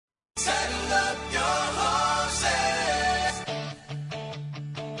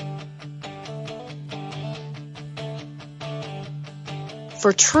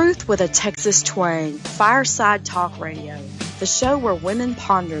For truth with a Texas twang, Fireside Talk Radio, the show where women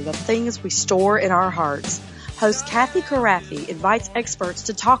ponder the things we store in our hearts. Host Kathy Carafi invites experts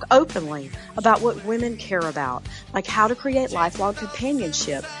to talk openly about what women care about, like how to create lifelong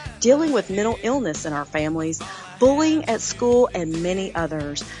companionship, dealing with mental illness in our families, bullying at school, and many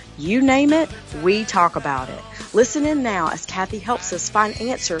others. You name it, we talk about it. Listen in now as Kathy helps us find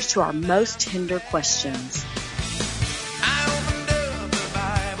answers to our most tender questions.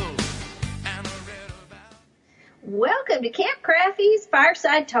 Welcome to Camp Crafty's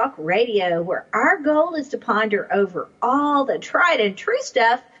Fireside Talk Radio, where our goal is to ponder over all the tried and true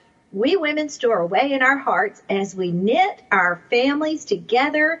stuff we women store away in our hearts as we knit our families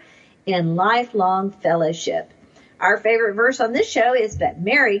together in lifelong fellowship. Our favorite verse on this show is that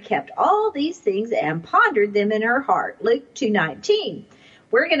Mary kept all these things and pondered them in her heart, Luke 2:19.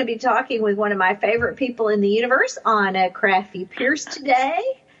 We're going to be talking with one of my favorite people in the universe, Anna Crafty Pierce, today.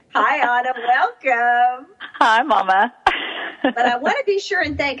 Hi, Anna. Welcome. Hi, Mama. But I want to be sure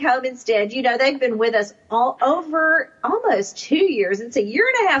and thank Home Instead. You know, they've been with us all over almost 2 years. It's a year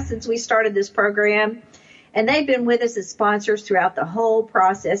and a half since we started this program, and they've been with us as sponsors throughout the whole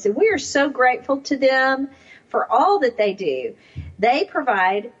process, and we are so grateful to them for all that they do. They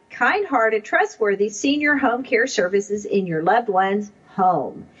provide kind-hearted, trustworthy senior home care services in your loved one's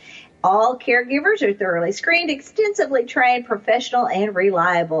home. All caregivers are thoroughly screened, extensively trained, professional, and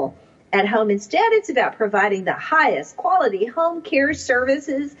reliable. At Home Instead, it's about providing the highest quality home care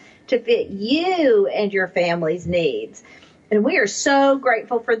services to fit you and your family's needs. And we are so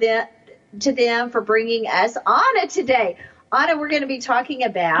grateful to them for bringing us Anna today. Anna, we're going to be talking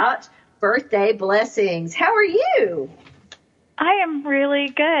about birthday blessings. How are you? I am really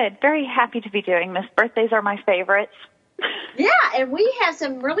good. Very happy to be doing this. Birthdays are my favorites. Yeah, and we have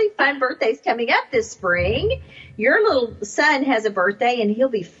some really fun birthdays coming up this spring. Your little son has a birthday, and he'll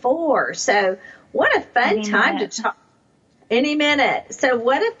be 4. So what a fun time to talk. Any minute. So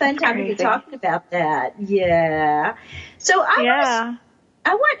what a fun time to be talking about that. Yeah. So I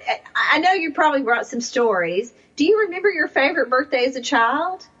know you probably brought some stories. Do you remember your favorite birthday as a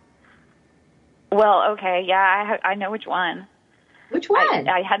child? Well, okay, yeah, I know which one. Which one?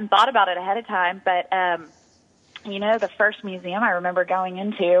 I hadn't thought about it ahead of time, but you know, the first museum I remember going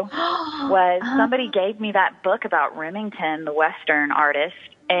into was somebody gave me that book about Remington, the Western artist,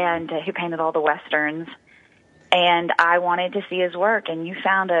 and who painted all the Westerns. And I wanted to see his work. And you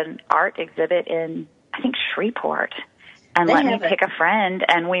found an art exhibit in, I think, Shreveport, and let me pick a friend,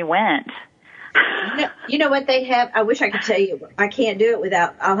 and we went. You know what they have? I wish I could tell you. I can't do it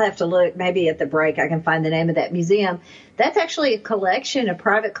without. I'll have to look. Maybe at the break I can find the name of that museum. That's actually a collection, a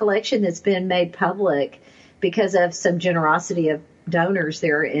private collection that's been made public because of some generosity of donors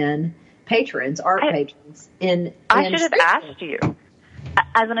there in patrons, art patrons. I should have asked you.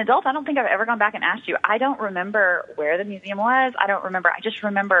 As an adult, I don't think I've ever gone back and asked you. I don't remember where the museum was. I don't remember. I just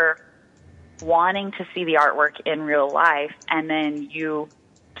remember wanting to see the artwork in real life, and then you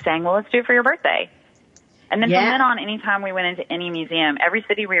saying, well, let's do it for your birthday. And then from then on, anytime we went into any museum, every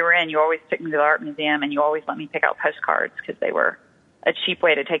city we were in, you always took me to the art museum, and you always let me pick out postcards because they were a cheap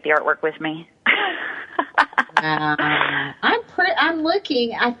way to take the artwork with me. I'm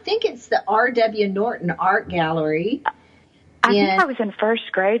looking. I think it's the R.W. Norton Art Gallery. I think I was in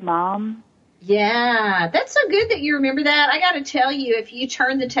first grade, Mom. Yeah, that's so good that you remember that. I got to tell you, if you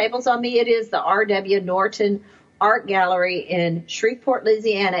turn the tables on me, it is the R.W. Norton Art Gallery in Shreveport,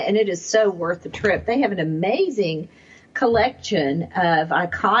 Louisiana, and it is so worth the trip. They have an amazing collection of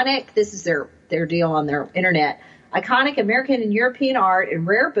iconic, this is their deal on their internet, iconic American and European art and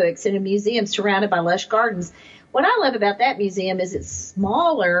rare books in a museum surrounded by lush gardens. What I love about that museum is it's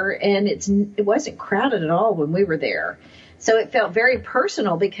smaller and it wasn't crowded at all when we were there. So it felt very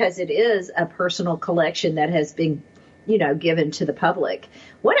personal because it is a personal collection that has been, given to the public.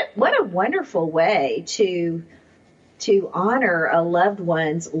 What a wonderful way to honor a loved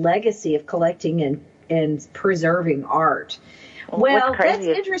one's legacy of collecting and preserving art. Well, what's crazy that's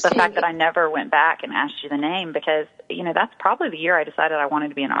is interesting. The fact that I never went back and asked you the name because, that's probably the year I decided I wanted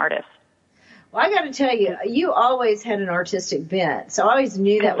to be an artist. Well, I got to tell you, you always had an artistic bent, so I always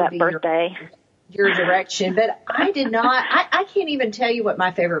knew that would be birthday. Your direction. But I did not. I can't even tell you what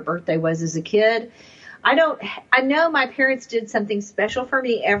my favorite birthday was as a kid. I know my parents did something special for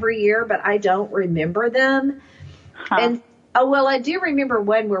me every year, but I don't remember them. Huh. And I do remember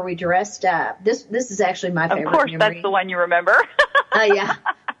one where we dressed up. This is actually my favorite. Of course, memory. That's the one you remember.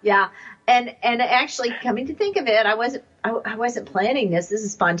 Yeah. And actually, coming to think of it, I wasn't planning this. This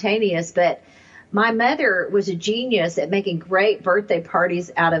is spontaneous, but my mother was a genius at making great birthday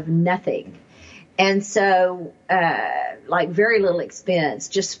parties out of nothing. And so, like very little expense,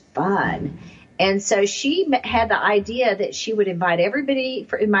 just fun. And so she had the idea that she would invite everybody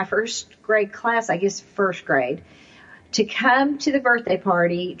in my first grade class, I guess first grade, to come to the birthday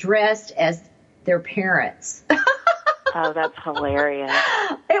party dressed as their parents. Oh, that's hilarious.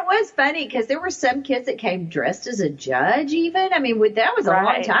 It was funny because there were some kids that came dressed as a judge even. I mean, that was a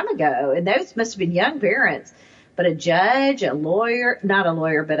long time ago, and those must have been young parents. But a judge, a lawyer, not a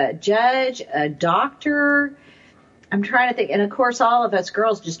lawyer, but a judge, a doctor. I'm trying to think. And, of course, all of us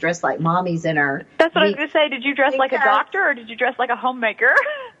girls just dressed like mommies in our... That's what I was going to say. Did you dress like a doctor or did you dress like a homemaker?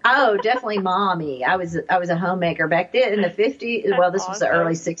 Oh, definitely mommy. I was a homemaker. Back then in the 50s, this was the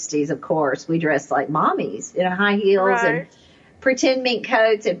early 60s, of course. We dressed like mommies in high heels and pretend mink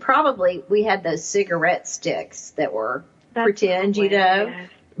coats. And probably we had those cigarette sticks that were pretend, you know.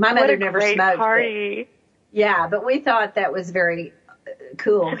 My mother never smoked. Party. Yeah, but we thought that was very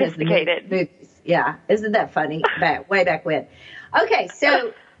cool because the movies. Yeah, isn't that funny? Way back when. Okay,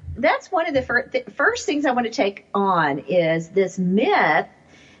 so that's one of the first things I want to take on is this myth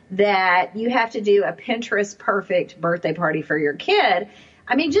that you have to do a Pinterest perfect birthday party for your kid.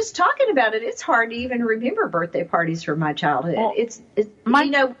 I mean, just talking about it, it's hard to even remember birthday parties from my childhood. Well,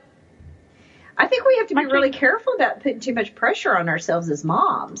 I think we have to be really careful about putting too much pressure on ourselves as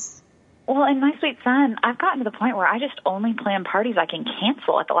moms. Well, and my sweet son, I've gotten to the point where I just only plan parties I can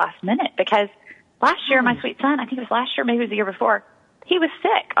cancel at the last minute because last year, my sweet son, I think it was last year, maybe it was the year before, he was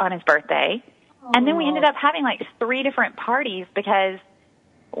sick on his birthday. Aww. And then we ended up having like 3 different parties because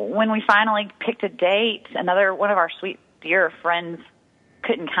when we finally picked a date, one of our sweet dear friends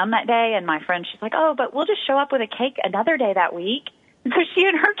couldn't come that day. And my friend, she's like, oh, but we'll just show up with a cake another day that week. And so she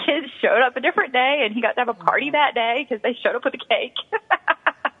and her kids showed up a different day and he got to have a party that day because they showed up with a cake.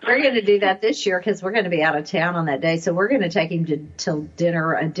 We're going to do that this year because we're going to be out of town on that day. So we're going to take him to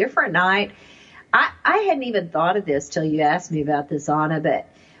dinner a different night. I hadn't even thought of this till you asked me about this, Anna. But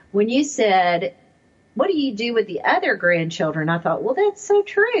when you said, what do you do with the other grandchildren? I thought, well, that's so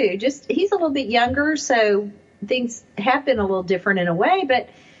true. Just he's a little bit younger, so things have been a little different in a way. But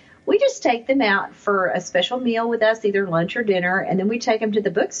we just take them out for a special meal with us, either lunch or dinner, and then we take them to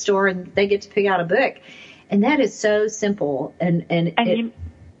the bookstore and they get to pick out a book. And that is so simple. It's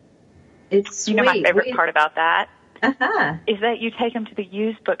sweet. You know my favorite part about that is that you take them to the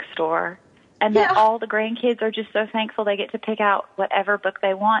used bookstore and that all the grandkids are just so thankful they get to pick out whatever book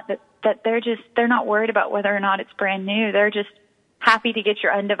they want, that they're not worried about whether or not it's brand new. They're just happy to get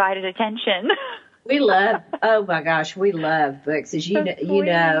your undivided attention. We love books. As you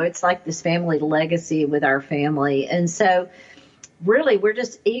know, it's like this family legacy with our family. And so really we're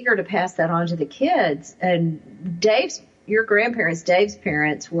just eager to pass that on to the kids. And your grandparents, Dave's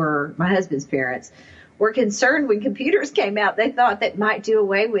parents my husband's parents, were concerned when computers came out. They thought that might do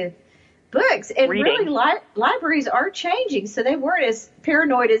away with books. And reading. Really libraries are changing. So they weren't as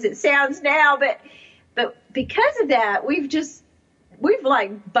paranoid as it sounds now. But because of that, we've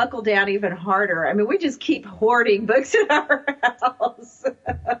like buckled down even harder. I mean, we just keep hoarding books in our house.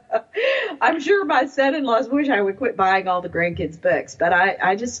 I'm sure my son-in-laws wish I would quit buying all the grandkids' books, but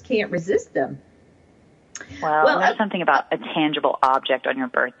I just can't resist them. Well, there's something about a tangible object on your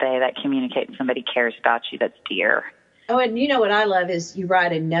birthday that communicates somebody cares about you that's dear. Oh, and you know what I love is you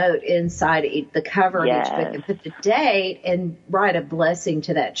write a note inside the cover of each book and put the date and write a blessing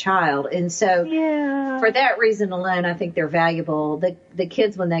to that child. And so for that reason alone, I think they're valuable. The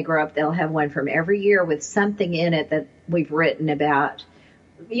kids, when they grow up, they'll have one from every year with something in it that we've written about,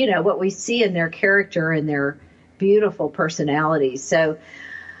 you know, what we see in their character and their beautiful personalities. So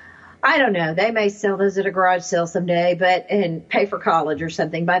I don't know. They may sell those at a garage sale someday, and pay for college or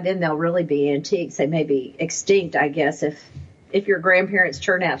something. By then, they'll really be antiques. They may be extinct, I guess, if your grandparents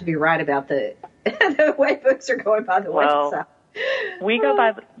turn out to be right about the way books are going by the wayside. We go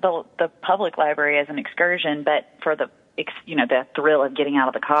by the public library as an excursion, but for the thrill of getting out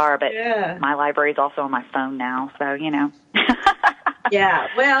of the car. But my library is also on my phone now, so you know. Yeah.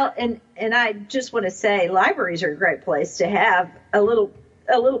 Well, and I just want to say, libraries are a great place to have a little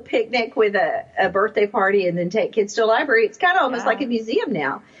picnic with a birthday party and then take kids to a library. It's kind of almost like a museum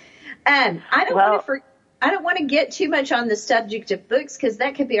now. I don't want to get too much on the subject of books because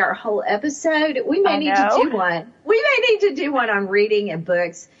that could be our whole episode. We may need to do one. We may need to do one on reading and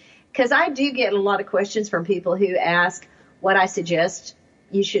books because I do get a lot of questions from people who ask what I suggest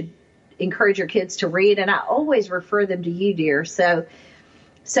you should encourage your kids to read, and I always refer them to you, dear. So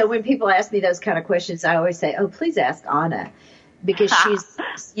when people ask me those kind of questions, I always say, oh, please ask Anna. Because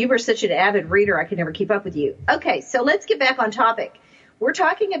you were such an avid reader, I could never keep up with you. Okay, so let's get back on topic. We're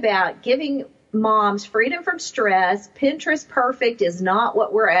talking about giving moms freedom from stress. Pinterest perfect is not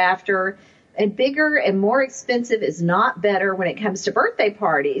what we're after. and bigger and more expensive is not better when it comes to birthday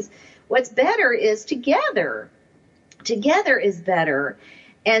parties. What's better is together. Together is better.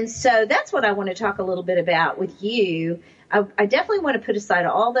 And so that's what I want to talk a little bit about with you. I definitely want to put aside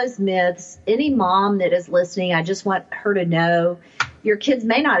all those myths. Any mom that is listening, I just want her to know your kids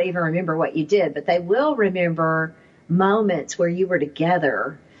may not even remember what you did, but they will remember moments where you were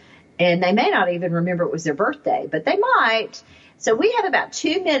together. And they may not even remember it was their birthday, but they might. So we have about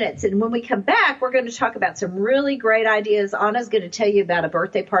 2 minutes, and when we come back, we're going to talk about some really great ideas. Anna's going to tell you about a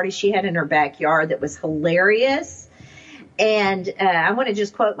birthday party she had in her backyard that was hilarious. And I want to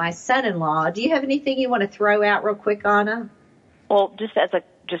just quote my son-in-law. Do you have anything you want to throw out real quick, Anna? Well, just as a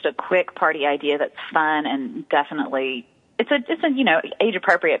quick party idea that's fun and definitely it's a age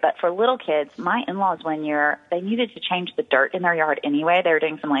appropriate, but for little kids, my in-laws one year, they needed to change the dirt in their yard anyway. They were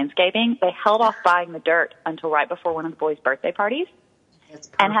doing some landscaping. They held off buying the dirt until right before one of the boys' birthday parties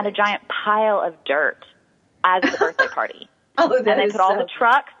and had a giant pile of dirt as the birthday party. And they put all the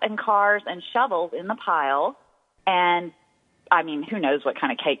trucks and cars and shovels in the pile. And I mean, who knows what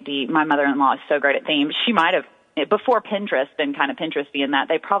kind of cake to eat. My mother-in-law is so great at themes. She might have, before Pinterest and kind of Pinteresty and that,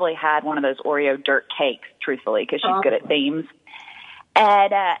 they probably had one of those Oreo dirt cakes, truthfully, because she's good at themes.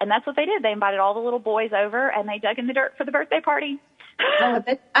 And that's what they did. They invited all the little boys over, and they dug in the dirt for the birthday party. I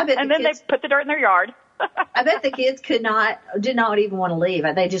bet and then they put the dirt in their yard. I bet the kids did not even want to leave.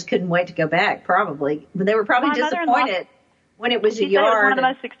 They just couldn't wait to go back, probably. But they were probably disappointed when it was a yard. It was one of the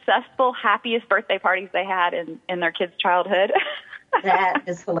most successful, happiest birthday parties they had in their kids' childhood. That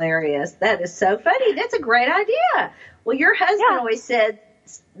is hilarious. That is so funny. That's a great idea. Well, your husband always said,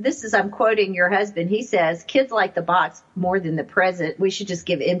 I'm quoting your husband. He says, kids like the box more than the present. We should just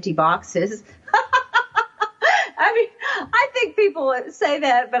give empty boxes. I mean, I think people say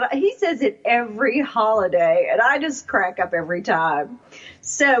that, but he says it every holiday, and I just crack up every time.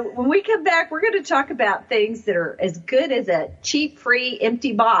 So when we come back, we're going to talk about things that are as good as a cheap, free,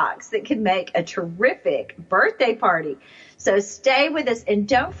 empty box that can make a terrific birthday party. So stay with us, and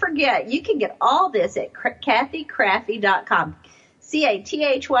don't forget, you can get all this at KathyKrafve.com.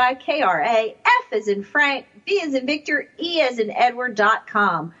 CathyKraf, F as in Frank, V as in Victor, E as in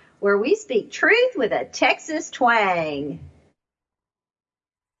Edward.com, where we speak truth with a Texas twang.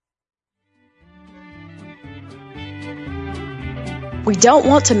 We don't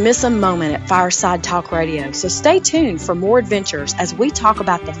want to miss a moment at Fireside Talk Radio, so stay tuned for more adventures as we talk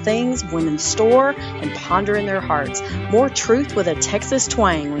about the things women store and ponder in their hearts. More truth with a Texas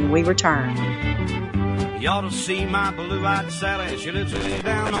twang when we return. You ought to see my blue-eyed Sally. She lives way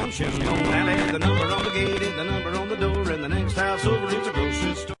down on Shenandoah Alley. The number on the gate is the number on the door, and the next house over is a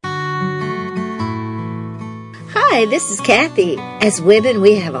grocery store. Hi, this is Kathy. As women,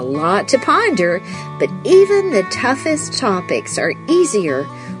 we have a lot to ponder, but even the toughest topics are easier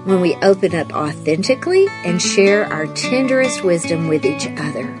when we open up authentically and share our tenderest wisdom with each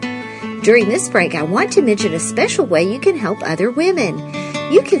other. During this break, I want to mention a special way you can help other women.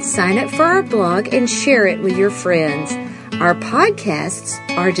 You can sign up for our blog and share it with your friends. Our podcasts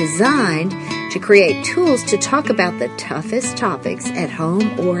are designed to create tools to talk about the toughest topics at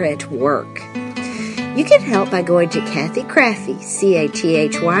home or at work. You can help by going to Kathy Krafve,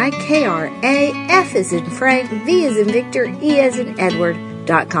 CathyKraf, F as in Frank, V as in Victor, E as in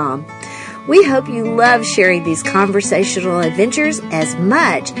Edward.com. We hope you love sharing these conversational adventures as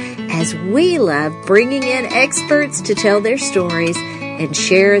much as we love bringing in experts to tell their stories and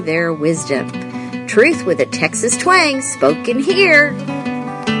share their wisdom. Truth with a Texas twang, spoken here.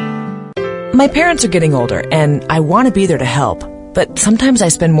 My parents are getting older, and I want to be there to help. But sometimes I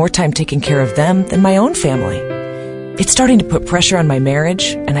spend more time taking care of them than my own family. It's starting to put pressure on my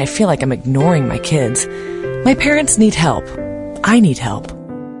marriage, and I feel like I'm ignoring my kids. My parents need help. I need help.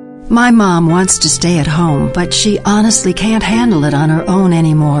 My mom wants to stay at home, but she honestly can't handle it on her own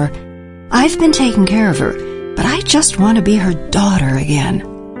anymore. I've been taking care of her, but I just want to be her daughter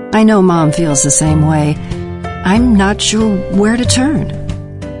again. I know Mom feels the same way. I'm not sure where to turn.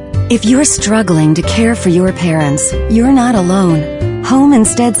 If you're struggling to care for your parents, you're not alone. Home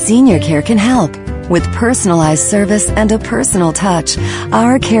Instead Senior Care can help. With personalized service and a personal touch,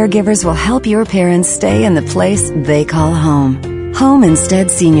 our caregivers will help your parents stay in the place they call home. Home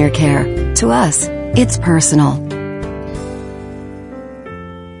Instead Senior Care. To us, it's personal.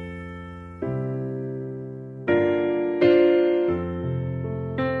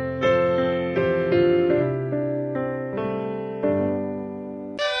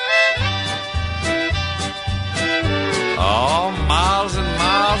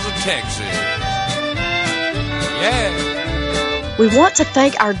 Texas. Yeah. We want to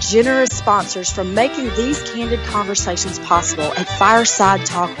thank our generous sponsors for making these candid conversations possible at Fireside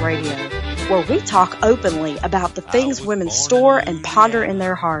Talk Radio. where we talk openly about the things women store and ponder in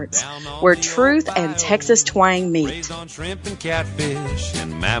their hearts, where truth and Texas twang meet. Raised on shrimp and catfish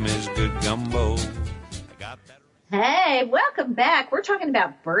and Mammy's good gumbo. Hey, welcome back. We're talking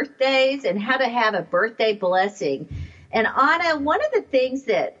about birthdays and how to have a birthday blessing. And Anna, one of the things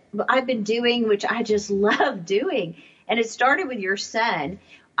that I've been doing, which I just love doing, and it started with your son,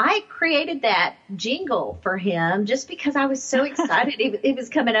 I created that jingle for him just because I was so excited. He was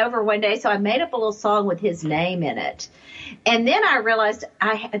coming over one day, so I made up a little song with his name in it. And then I realized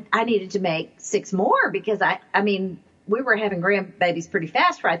I needed to make 6 more because, I mean, we were having grandbabies pretty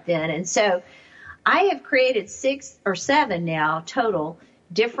fast right then. And so I have created 6 or 7 now total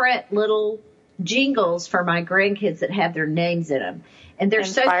different little jingles for my grandkids that have their names in them. And they're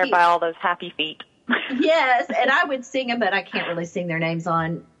so inspired cute. by all those happy feet. Yes, and I would sing them, but I can't really sing their names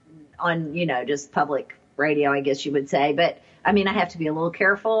on just public radio, I guess you would say. But I mean, I have to be a little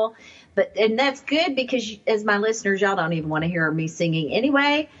careful. And that's good because as my listeners, y'all don't even want to hear me singing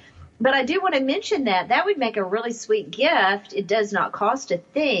anyway. But I do want to mention that would make a really sweet gift. It does not cost a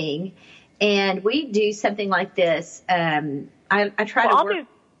thing. And we do something like this. I try to work.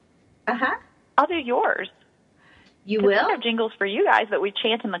 I'll do yours. You will? We have jingles for you guys that we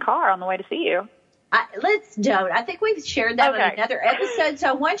chant in the car on the way to see you. Let's don't. I think we've shared that on another episode, so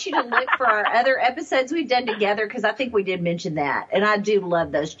I want you to look for our other episodes we've done together because I think we did mention that, and I do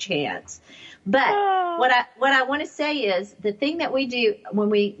love those chants. But what I want to say is the thing that we do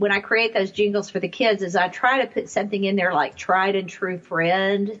when I create those jingles for the kids is I try to put something in there like tried and true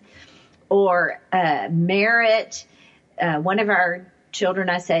friend or merit. One of our children,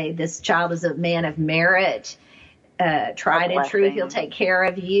 I say, this child is a man of merit. Tried and true, he'll take care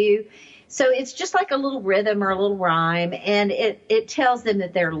of you. So it's just like a little rhythm or a little rhyme, and it tells them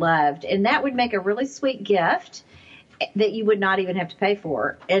that they're loved. And that would make a really sweet gift that you would not even have to pay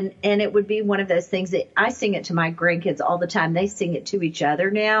for. And it would be one of those things that I sing it to my grandkids all the time. They sing it to each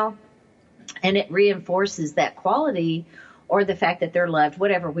other now, and it reinforces that quality or the fact that they're loved,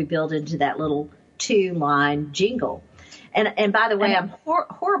 whatever we build into that little 2-line jingle. And by the way, I'm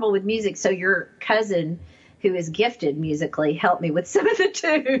horrible with music, so your cousin who is gifted musically, help me with some of the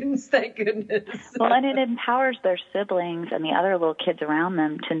tunes, thank goodness. Well, and it empowers their siblings and the other little kids around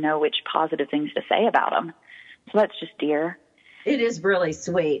them to know which positive things to say about them. So that's just dear. It is really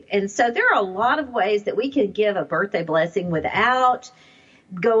sweet. And so there are a lot of ways that we can give a birthday blessing without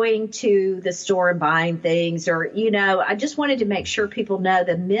going to the store and buying things or, I just wanted to make sure people know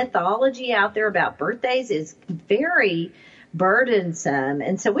the mythology out there about birthdays is very burdensome.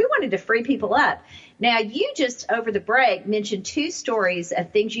 And so we wanted to free people up. Now, you just over the break mentioned 2 stories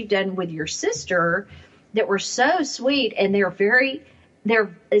of things you've done with your sister that were so sweet, and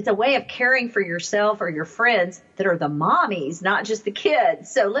it's a way of caring for yourself or your friends that are the mommies, not just the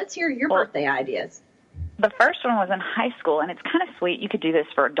kids. So let's hear your birthday ideas. The first one was in high school, and it's kind of sweet. You could do this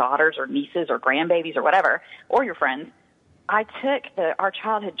for daughters or nieces or grandbabies or whatever, or your friends. I took our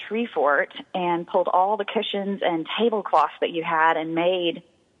childhood tree fort and pulled all the cushions and tablecloths that you had and made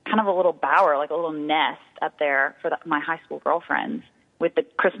kind of a little bower, like a little nest up there for my high school girlfriends with the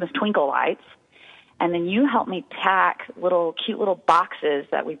Christmas twinkle lights. And then you helped me pack cute little boxes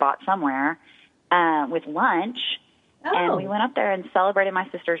that we bought somewhere with lunch. Oh. And we went up there and celebrated my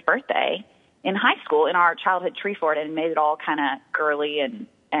sister's birthday in high school in our childhood tree fort and made it all kind of girly and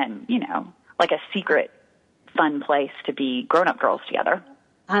like a secret fun place to be grown-up girls together.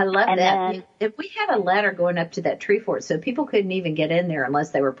 I love that. If we had a ladder going up to that tree fort, so people couldn't even get in there unless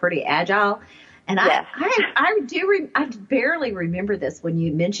they were pretty agile. And yes. I barely remember this when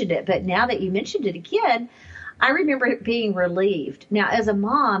you mentioned it, but now that you mentioned it again, I remember it being relieved. Now, as a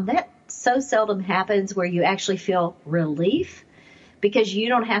mom, that so seldom happens where you actually feel relief because you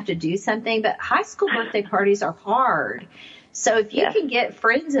don't have to do something. But high school birthday parties are hard. So if you can get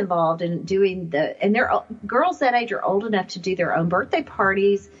friends involved in doing and girls that age are old enough to do their own birthday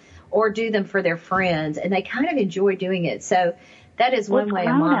parties or do them for their friends, and they kind of enjoy doing it. So that is one way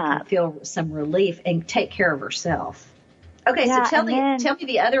a mom can feel some relief and take care of herself. Okay, so tell me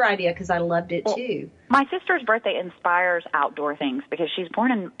the other idea because I loved it too. My sister's birthday inspires outdoor things because she's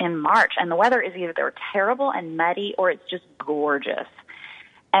born in March, and the weather is either terrible and muddy or it's just gorgeous.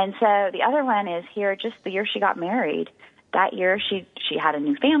 And so the other one is here just the year she got married. That year, she had a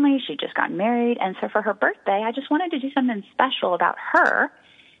new family. She just got married. And so for her birthday, I just wanted to do something special about her.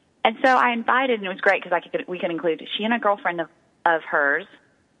 And so I invited, and it was great because we could include she and a girlfriend of hers,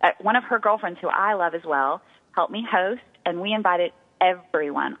 one of her girlfriends who I love as well, helped me host. And we invited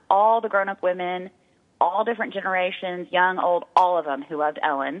everyone, all the grown-up women, all different generations, young, old, all of them who loved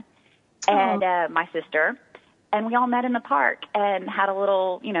Ellen, and my sister. And we all met in the park and had a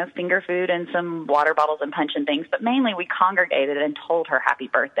little, finger food and some water bottles and punch and things. But mainly we congregated and told her happy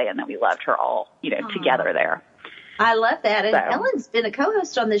birthday and that we loved her all, together there. I love that. And Ellen's been a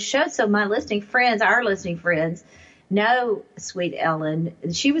co-host on this show, so our listening friends know sweet Ellen.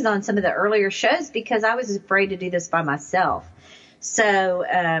 She was on some of the earlier shows because I was afraid to do this by myself. So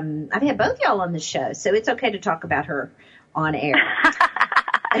I've had both y'all on the show, so it's okay to talk about her on air.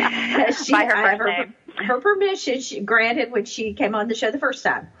 By her first name. Her permission she granted when she came on the show the first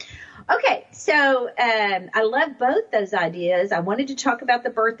time. Okay, so I love both those ideas. I wanted to talk about the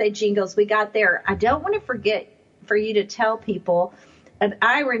birthday jingles we got there. I don't want to forget for you to tell people.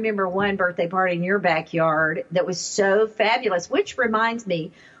 I remember one birthday party in your backyard that was so fabulous, which reminds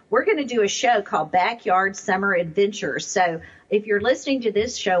me, we're going to do a show called Backyard Summer Adventures. So if you're listening to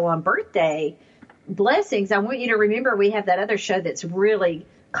this show on birthday blessings, I want you to remember we have that other show that's really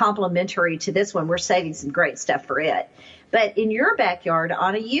complimentary to this one. We're saving some great stuff for it. But in your backyard,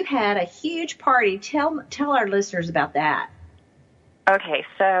 Anna, you had a huge party. Tell our listeners about that. Okay,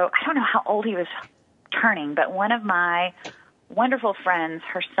 so I don't know how old he was turning, but one of my wonderful friends,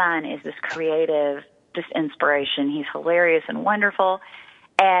 her son is this creative, this inspiration. He's hilarious and wonderful.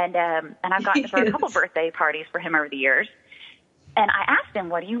 And I've gotten to throw a couple birthday parties for him over the years. And I asked him,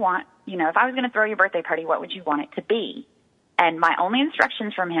 what do you want? If I was going to throw your birthday party, what would you want it to be? And my only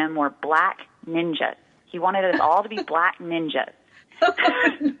instructions from him were black ninjas. He wanted us all to be black ninjas.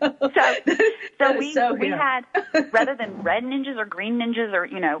 So we had, rather than red ninjas or green ninjas or,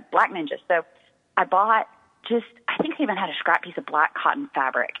 black ninjas. So I bought I think I even had a scrap piece of black cotton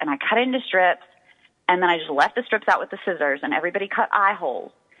fabric, and I cut it into strips, and then I just left the strips out with the scissors, and everybody cut eye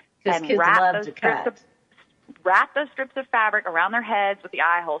holes and wrapped those strips of fabric around their heads with the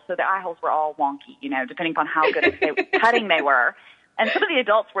eye holes, so the eye holes were all wonky, depending upon how good at cutting they were. And some of the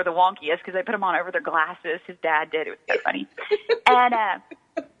adults were the wonkiest because they put them on over their glasses. His dad did. It was so funny.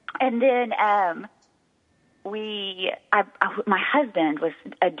 And then my husband was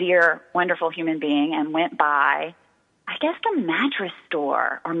a dear, wonderful human being and went by, I guess, the mattress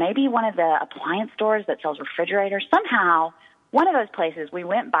store or maybe one of the appliance stores that sells refrigerators. Somehow, one of those places we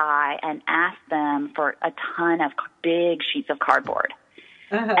went by and asked them for a ton of big sheets of cardboard.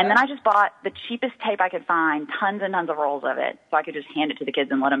 Uh-huh. And then I just bought the cheapest tape I could find, tons and tons of rolls of it, so I could just hand it to the kids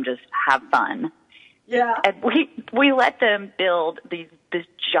and let them just have fun. Yeah. And we let them build this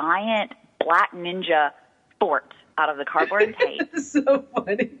giant black ninja fort out of the cardboard and tape. It's so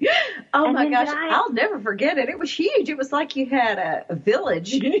funny. Oh, and my gosh. I'll never forget it. It was huge. It was like you had a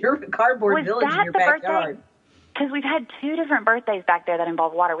village, your cardboard village in your backyard. Because we've had 2 different birthdays back there that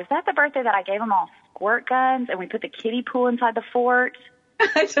involved water. Was that the birthday that I gave them all squirt guns and we put the kiddie pool inside the fort?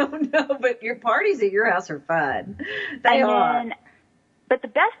 I don't know, but your parties at your house are fun. They are. But the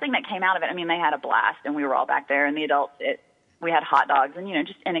best thing that came out of it, they had a blast, and we were all back there, and the adults, we had hot dogs and,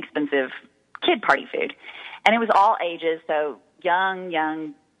 just inexpensive kid party food. And it was all ages, so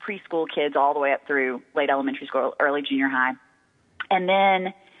young preschool kids all the way up through late elementary school, early junior high. And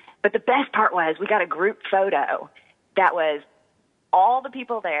then, but the best part was we got a group photo that was all the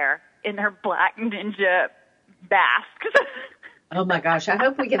people there in their black ninja masks. Oh, my gosh. I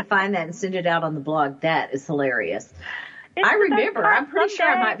hope we can find that and send it out on the blog. That is hilarious. I remember. I'm pretty sure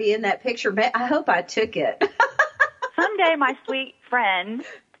I might be in that picture, but I hope I took it. Someday my sweet friend,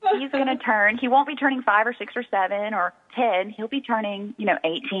 he's going to turn, he won't be turning 5 or 6 or 7 or 10. He'll be turning,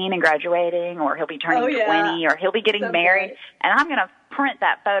 18 and graduating, or he'll be turning 20, or he'll be getting married. And I'm going to print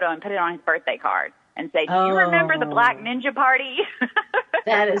that photo and put it on his birthday card and say, do you remember the Black Ninja Party?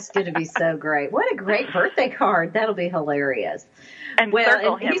 That is going to be so great. What a great birthday card. That'll be hilarious. And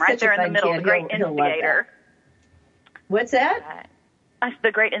circle him right there in the middle, the great instigator. What's that?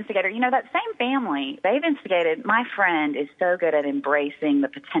 The great instigator. That same family, they've instigated. My friend is so good at embracing the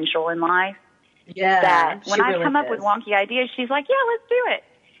potential in life. Yeah. That when I come up with wonky ideas, she's like, yeah, let's do it.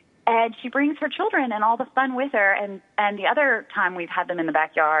 And she brings her children and all the fun with her. And the other time we've had them in the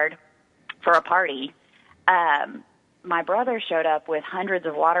backyard for a party, my brother showed up with hundreds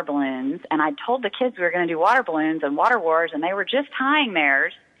of water balloons, and I told the kids we were going to do water balloons and water wars, and they were just tying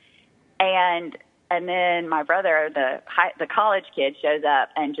theirs. And then my brother, the college kid, shows up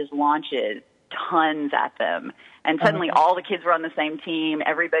and just launches tons at them. And suddenly all the kids were on the same team,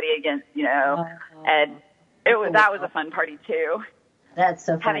 everybody against, and that was a fun party too. That's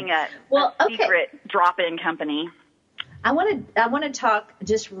so funny. Having a secret drop-in company. I want to talk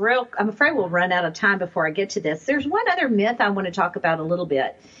just I'm afraid we'll run out of time before I get to this. There's one other myth I want to talk about a little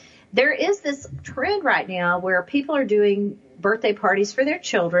bit. There is this trend right now where people are doing birthday parties for their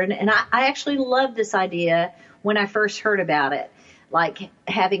children, and I actually loved this idea when I first heard about it. like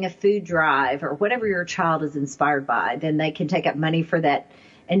having a food drive or whatever your child is inspired by, then they can take up money for that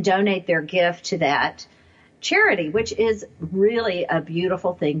and donate their gift to that charity, which is really a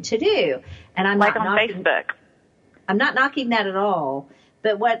beautiful thing to do. And I'm like not on Facebook. I'm not knocking that at all.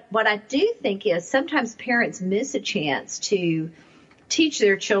 But what I do think is sometimes parents miss a chance to teach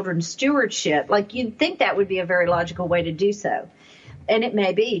their children stewardship. Like you'd think that would be a very logical way to do so. And it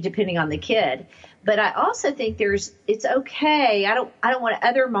may be depending on the kid. But I also think it's okay. I don't want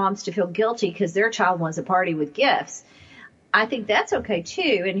other moms to feel guilty because their child wants a party with gifts. I think that's okay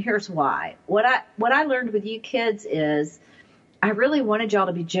too. And here's why. What I learned with you kids is I really wanted y'all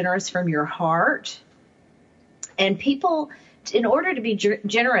to be generous from your heart. And people, in order to be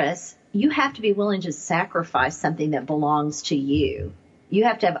generous, you have to be willing to sacrifice something that belongs to you. You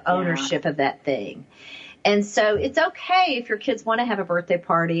have to have ownership of that thing. And so it's okay if your kids want to have a birthday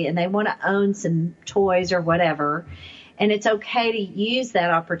party and they want to own some toys or whatever. And it's okay to use that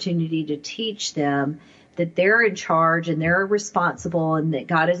opportunity to teach them that they're in charge and they're responsible and that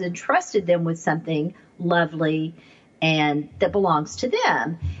God has entrusted them with something lovely and that belongs to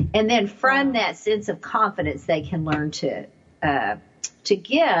them. And then from that sense of confidence, they can learn to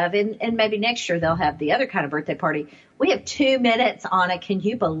give. And maybe next year they'll have the other kind of birthday party. We have 2 minutes, Anna. Can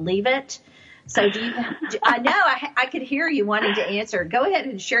you believe it? So I know I could hear you wanting to answer. Go ahead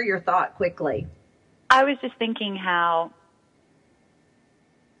and share your thought quickly. I was just thinking how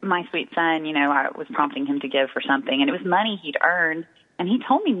my sweet son, I was prompting him to give for something, and it was money he'd earned, and he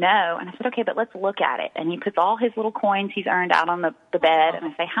told me no, and I said, okay, but let's look at it. And he puts all his little coins he's earned out on the bed, and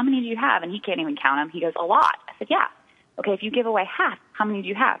I say, how many do you have? And he can't even count them. He goes, a lot. I said, yeah. Okay, if you give away half, how many do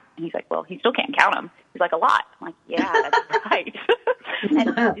you have? And he's like, well, he still can't count them. He's like, a lot. I'm like, yeah, that's right.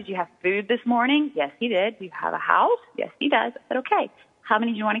 And did you have food this morning? Yes, he did. Do you have a house? Yes, he does. I said, okay, how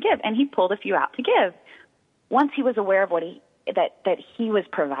many do you want to give? And he pulled a few out to give. Once he was aware of what that he was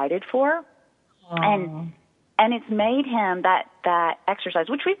provided for, and it's made him that exercise,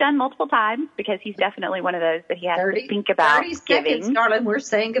 which we've done multiple times because he's definitely one of those that he has to think about 30 seconds, giving. darling, we're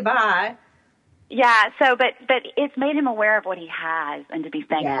saying goodbye. Yeah, so but it's made him aware of what he has and to be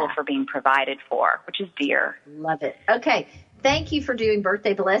thankful for being provided for, which is dear. Love it. Okay, thank you for doing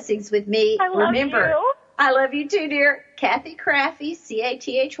birthday blessings with me. I love you. I love you too, dear. Kathy Krafve,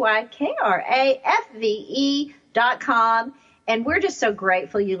 CathyKrafve.com. And we're just so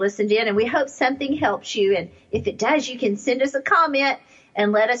grateful you listened in, and we hope something helps you. And if it does, you can send us a comment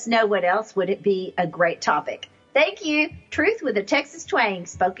and let us know what else would it be a great topic. Thank you. Truth with a Texas twang,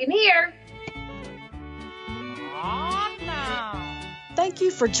 spoken here. Thank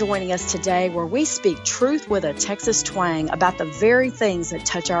you for joining us today where we speak truth with a Texas twang about the very things that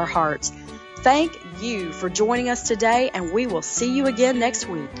touch our hearts. Thank you for joining us today, and we will see you again next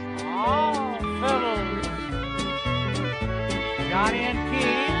week.